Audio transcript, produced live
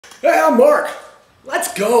Hey, I'm Mark.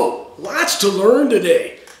 Let's go. Lots to learn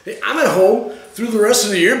today. Hey, I'm at home through the rest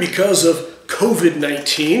of the year because of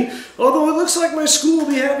COVID-19, although it looks like my school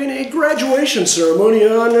will be having a graduation ceremony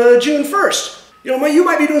on June 1st. You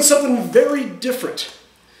might be doing something very different.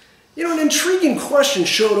 An intriguing question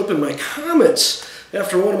showed up in my comments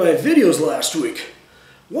after one of my videos last week.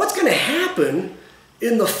 What's going to happen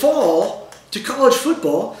in the fall to college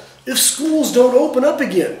football if schools don't open up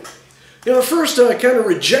again? At first I kind of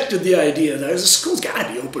rejected the idea that the school's got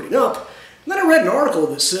to be opening up. And then I read an article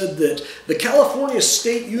that said that the California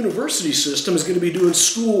State University system is going to be doing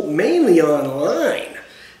school mainly online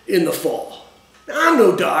in the fall. Now, I'm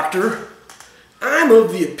no doctor. I'm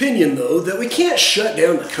of the opinion, though, that we can't shut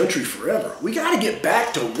down the country forever. We got to get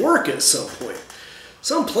back to work at some point.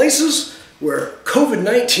 Some places where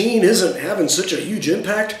COVID-19 isn't having such a huge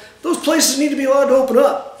impact, those places need to be allowed to open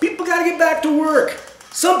up. People got to get back to work.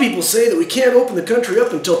 Some people say that we can't open the country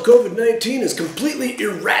up until COVID-19 is completely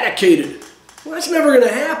eradicated. Well, that's never going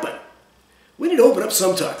to happen. We need to open up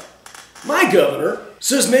sometime. My governor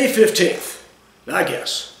says May 15th. I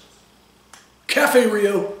guess. Cafe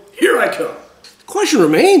Rio, here I come. The question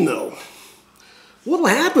remains, though. What will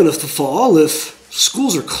happen if the fall if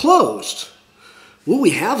schools are closed? Will we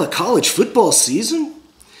have a college football season?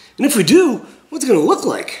 And if we do, what's it going to look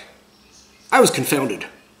like? I was confounded.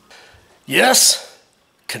 Yes.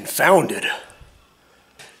 Confounded.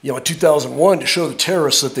 In 2001, to show the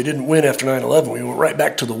terrorists that they didn't win after 9/11, we went right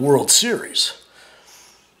back to the World Series.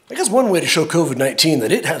 I guess one way to show COVID-19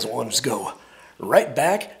 that it hasn't wanted to go right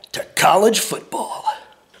back to college football.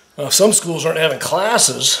 If some schools aren't having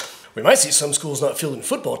classes, we might see some schools not fielding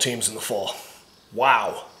football teams in the fall.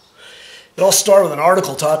 Wow. It all started with an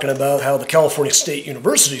article talking about how the California State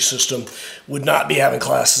University system would not be having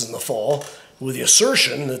classes in the fall, with the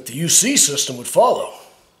assertion that the UC system would follow.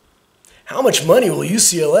 How much money will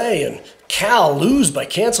UCLA and Cal lose by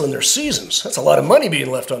canceling their seasons? That's a lot of money being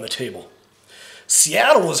left on the table.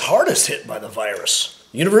 Seattle was hardest hit by the virus.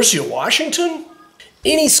 University of Washington?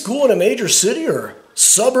 Any school in a major city or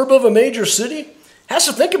suburb of a major city has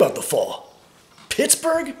to think about the fall.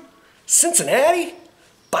 Pittsburgh? Cincinnati?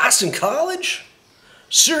 Boston College?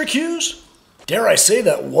 Syracuse? Dare I say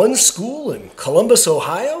that one school in Columbus,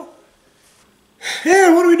 Ohio?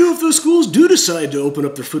 And what do we do if those schools do decide to open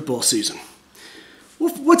up their football season?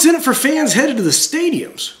 Well, what's in it for fans headed to the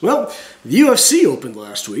stadiums? Well, the UFC opened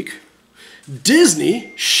last week.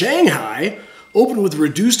 Disney, Shanghai, opened with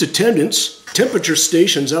reduced attendance, temperature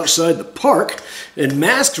stations outside the park, and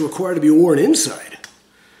masks required to be worn inside.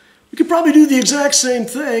 We could probably do the exact same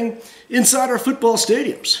thing inside our football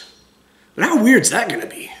stadiums. But how weird's that going to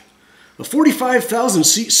be? A 45,000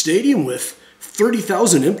 seat stadium with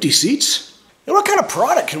 30,000 empty seats? And what kind of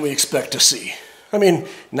product can we expect to see?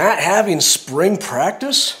 Not having spring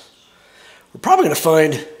practice? We're probably going to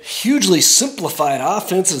find hugely simplified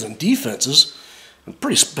offenses and defenses and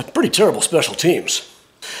pretty terrible special teams.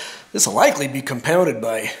 This will likely be compounded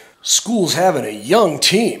by schools having a young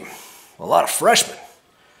team, a lot of freshmen,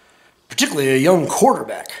 particularly a young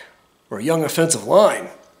quarterback or a young offensive line.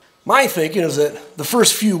 My thinking is that the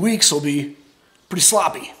first few weeks will be pretty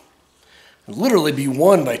sloppy. Literally be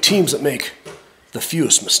won by teams that make the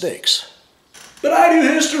fewest mistakes. But I do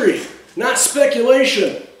history, not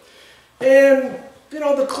speculation. And,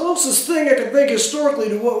 the closest thing I can think historically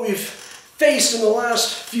to what we've faced in the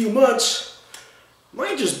last few months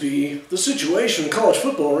might just be the situation in college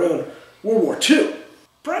football around World War II.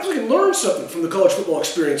 Perhaps we can learn something from the college football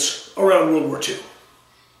experience around World War II.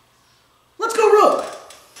 Let's go rogue.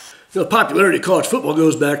 The popularity of college football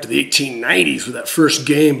goes back to the 1890s with that first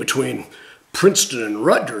game between Princeton and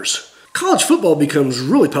Rutgers. College football becomes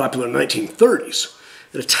really popular in the 1930s,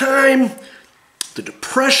 at a time, the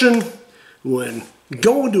Depression, when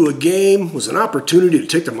going to a game was an opportunity to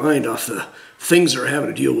take the mind off the things they're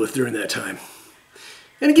having to deal with during that time.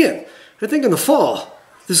 And again, I think in the fall,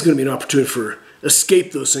 this is going to be an opportunity for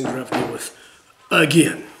escape those things we're having to deal with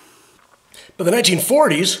again. By the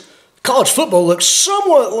 1940s, college football looked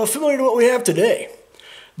somewhat familiar to what we have today.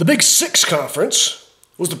 The Big Six Conference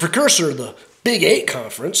was the precursor of the Big Eight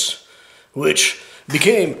Conference, which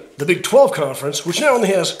became the Big 12 Conference, which now only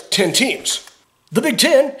has 10 teams. The Big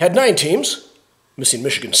 10 had 9 teams, missing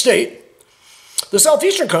Michigan State. The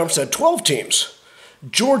Southeastern Conference had 12 teams,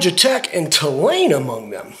 Georgia Tech and Tulane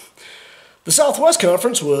among them. The Southwest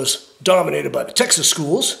Conference was dominated by the Texas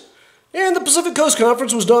schools, and the Pacific Coast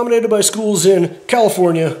Conference was dominated by schools in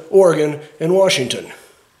California, Oregon, and Washington,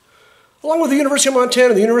 along with the University of Montana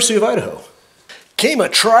and the University of Idaho. Came a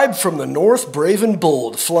tribe from the north, brave and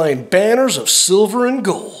bold, flying banners of silver and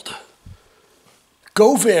gold.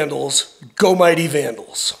 Go Vandals, go mighty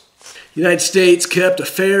Vandals. The United States kept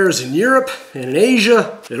affairs in Europe and in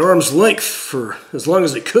Asia at arm's length for as long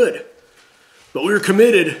as it could. But we were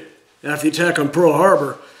committed after the attack on Pearl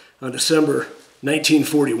Harbor on December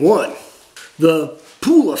 1941. The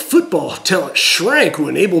pool of football talent shrank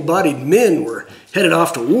when able-bodied men were headed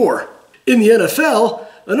off to war. In the NFL,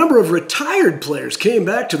 a number of retired players came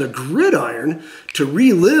back to the gridiron to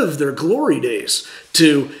relive their glory days,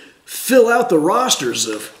 to fill out the rosters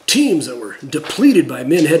of teams that were depleted by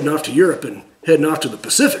men heading off to Europe and heading off to the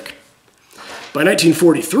Pacific. By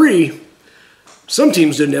 1943, some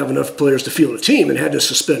teams didn't have enough players to field a team and had to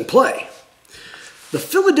suspend play. The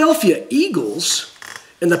Philadelphia Eagles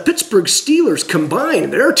and the Pittsburgh Steelers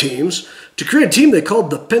combined their teams to create a team they called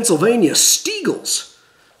the Pennsylvania Steagles,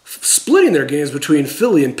 splitting their games between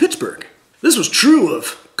Philly and Pittsburgh. This was true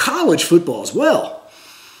of college football as well.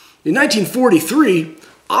 In 1943,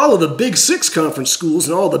 all of the Big Six conference schools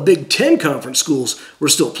and all the Big Ten conference schools were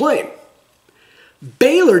still playing.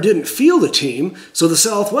 Baylor didn't field a team, so the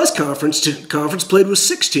Southwest Conference played with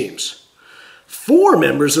 6 teams. 4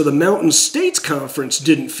 members of the Mountain States Conference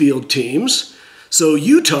didn't field teams, so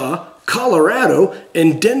Utah, Colorado,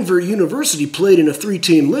 and Denver University played in a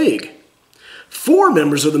 3-team league. 4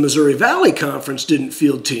 members of the Missouri Valley Conference didn't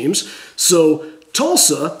field teams, so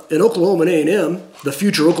Tulsa and Oklahoma A&M, the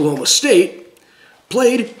future Oklahoma State,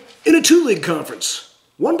 played in a 2-league conference,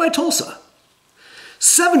 won by Tulsa.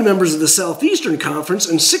 7 members of the Southeastern Conference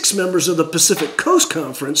and 6 members of the Pacific Coast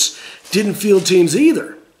Conference didn't field teams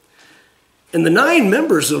either. And the 9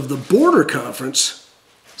 members of the Border Conference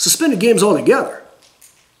suspended games altogether.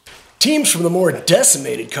 Teams from the more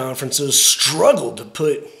decimated conferences struggled to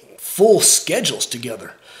put full schedules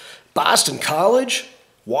together. Boston College,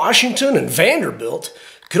 Washington, and Vanderbilt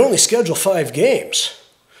could only schedule 5 games.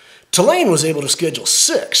 Tulane was able to schedule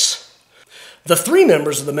 6. The 3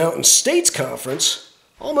 members of the Mountain States Conference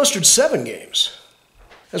all mustered 7 games.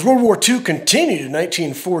 As World War II continued in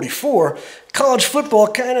 1944, college football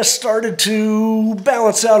kind of started to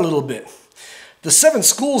balance out a little bit. The 7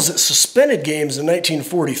 schools that suspended games in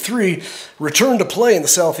 1943 returned to play in the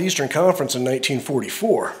Southeastern Conference in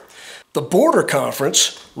 1944. The Border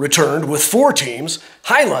Conference returned with 4 teams,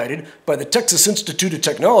 highlighted by the Texas Institute of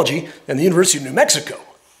Technology and the University of New Mexico.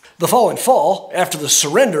 The following fall, after the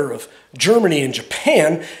surrender of Germany and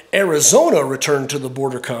Japan, Arizona returned to the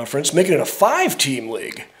Border Conference, making it a 5-team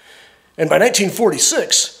league. And by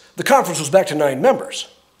 1946, the conference was back to 9 members.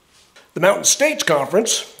 The Mountain States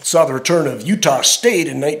Conference saw the return of Utah State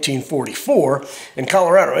in 1944 and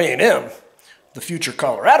Colorado A&M, the future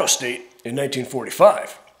Colorado State, in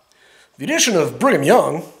 1945. The addition of Brigham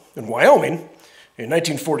Young and Wyoming in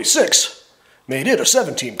 1946 made it a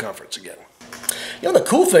 7-team conference again. You know, the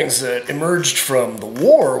cool things that emerged from the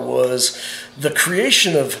war was the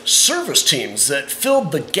creation of service teams that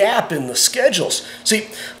filled the gap in the schedules. See,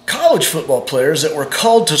 college football players that were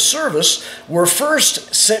called to service were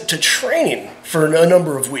first sent to training for a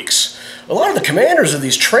number of weeks. A lot of the commanders of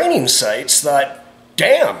these training sites thought,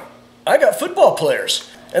 damn, I got football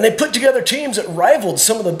players. And they put together teams that rivaled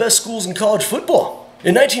some of the best schools in college football.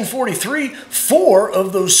 In 1943, 4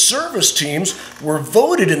 of those service teams were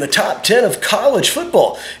voted in the top 10 of college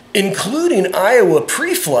football, including Iowa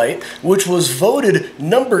Pre-Flight, which was voted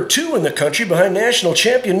number 2 in the country behind national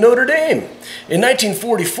champion Notre Dame. In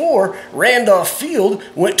 1944, Randolph Field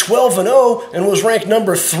went 12-0 and was ranked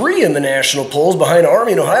number 3 in the national polls behind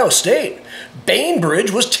Army and Ohio State. Bainbridge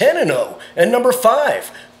was 10-0 and number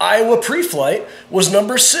 5. Iowa Pre-Flight was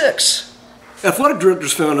number 6. Athletic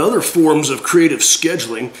directors found other forms of creative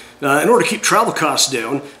scheduling. In order to keep travel costs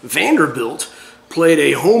down, Vanderbilt played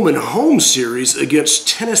a home-and-home series against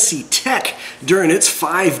Tennessee Tech during its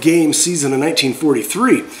 5-game season in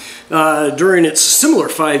 1943. During its similar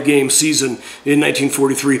 5-game season in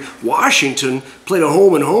 1943, Washington played a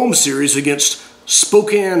home-and-home series against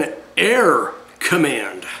Spokane Air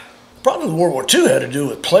Command. The problem with World War II had to do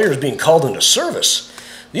with players being called into service.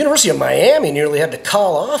 The University of Miami nearly had to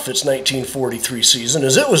call off its 1943 season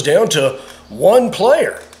as it was down to 1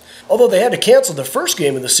 player. Although they had to cancel the first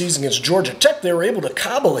game of the season against Georgia Tech, they were able to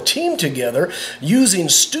cobble a team together using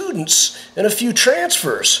students and a few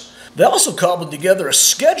transfers. They also cobbled together a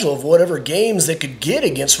schedule of whatever games they could get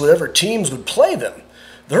against whatever teams would play them.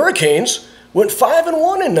 The Hurricanes went 5-1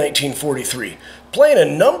 in 1943, playing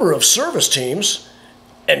a number of service teams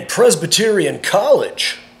and Presbyterian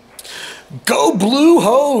College. Go Blue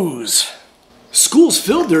Hose! Schools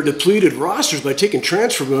filled their depleted rosters by taking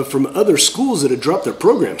transfers from other schools that had dropped their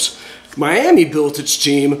programs. Miami built its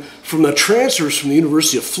team from the transfers from the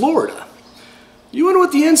University of Florida. You wonder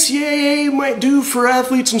what the NCAA might do for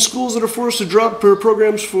athletes in schools that are forced to drop their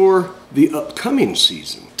programs for the upcoming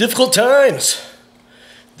season? Difficult times.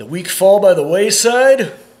 The weak fall by the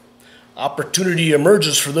wayside. Opportunity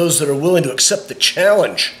emerges for those that are willing to accept the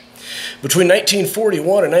challenge. Between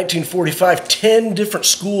 1941 and 1945, 10 different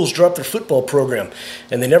schools dropped their football program,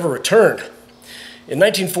 and they never returned. In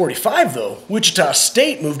 1945, though, Wichita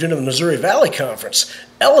State moved into the Missouri Valley Conference,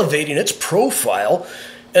 elevating its profile,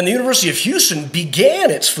 and the University of Houston began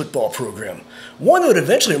its football program, one that would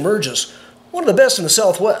eventually emerge as one of the best in the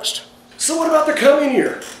Southwest. So what about the coming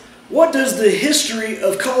year? What does the history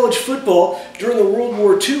of college football during the World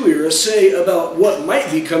War II era say about what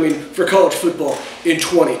might be coming for college football in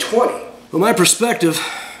 2020? Well, my perspective,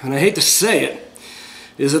 and I hate to say it,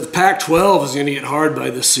 is that the Pac-12 is going to get hard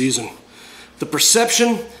by this season. The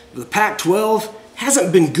perception of the Pac-12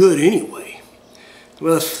 hasn't been good anyway.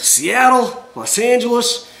 With Seattle, Los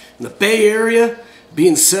Angeles, and the Bay Area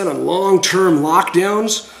being set on long-term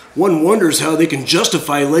lockdowns, one wonders how they can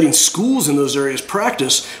justify letting schools in those areas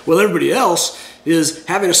practice while everybody else is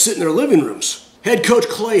having to sit in their living rooms. Head coach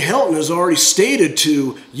Clay Helton has already stated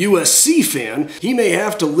to USC fan he may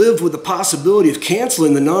have to live with the possibility of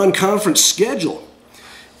canceling the non-conference schedule.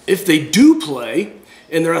 If they do play,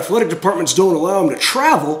 and their athletic departments don't allow them to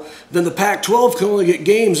travel, then the Pac-12 can only get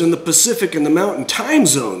games in the Pacific and the Mountain time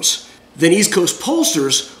zones. Then East Coast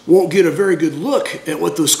pollsters won't get a very good look at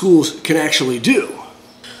what those schools can actually do.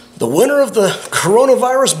 The winner of the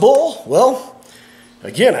Coronavirus Bowl? Well,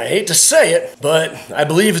 again, I hate to say it, but I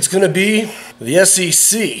believe it's going to be the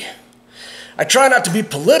SEC. I try not to be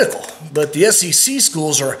political, but the SEC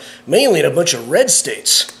schools are mainly in a bunch of red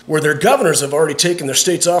states, where their governors have already taken their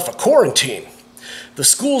states off of quarantine. The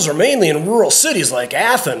schools are mainly in rural cities like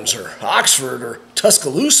Athens or Oxford or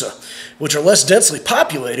Tuscaloosa, which are less densely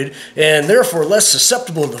populated and therefore less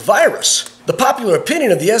susceptible to the virus. The popular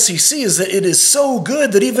opinion of the SEC is that it is so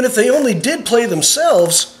good that even if they only did play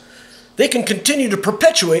themselves, they can continue to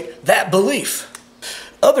perpetuate that belief.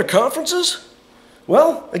 Other conferences?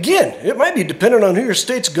 Well, again, it might be dependent on who your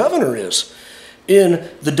state's governor is. In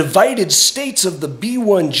the divided states of the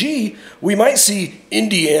B1G, we might see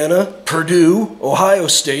Indiana, Purdue, Ohio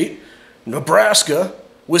State, Nebraska,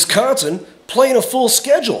 Wisconsin playing a full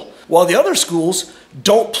schedule, while the other schools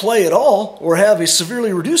don't play at all or have a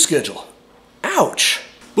severely reduced schedule. Ouch!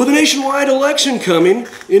 With a nationwide election coming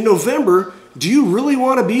in November, do you really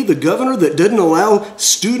want to be the governor that doesn't allow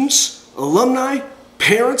students, alumni,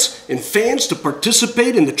 parents, and fans to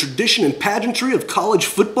participate in the tradition and pageantry of college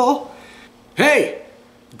football? Hey,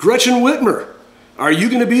 Gretchen Whitmer, are you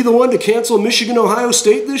going to be the one to cancel Michigan-Ohio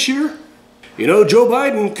State this year? You know, Joe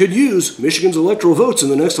Biden could use Michigan's electoral votes in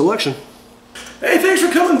the next election. Hey, thanks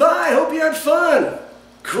for coming by. I hope you had fun.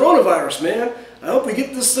 Coronavirus, man. I hope we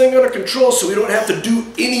get this thing under control so we don't have to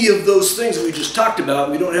do any of those things that we just talked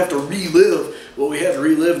about. We don't have to relive what we had to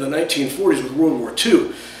relive in the 1940s with World War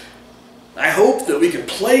II. I hope that we can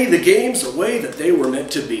play the games the way that they were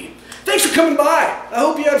meant to be. Thanks for coming by. I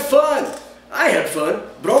hope you had fun. I had fun,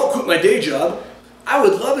 but I'll quit my day job. I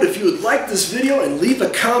would love it if you would like this video and leave a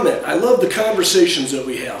comment. I love the conversations that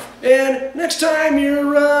we have. And next time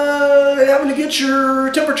you're having to get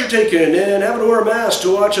your temperature taken and having to wear a mask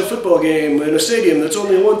to watch a football game in a stadium that's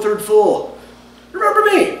only 1/3 full, remember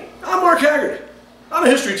me. I'm Mark Haggard. I'm a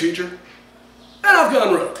history teacher, and I've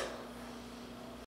gone rogue.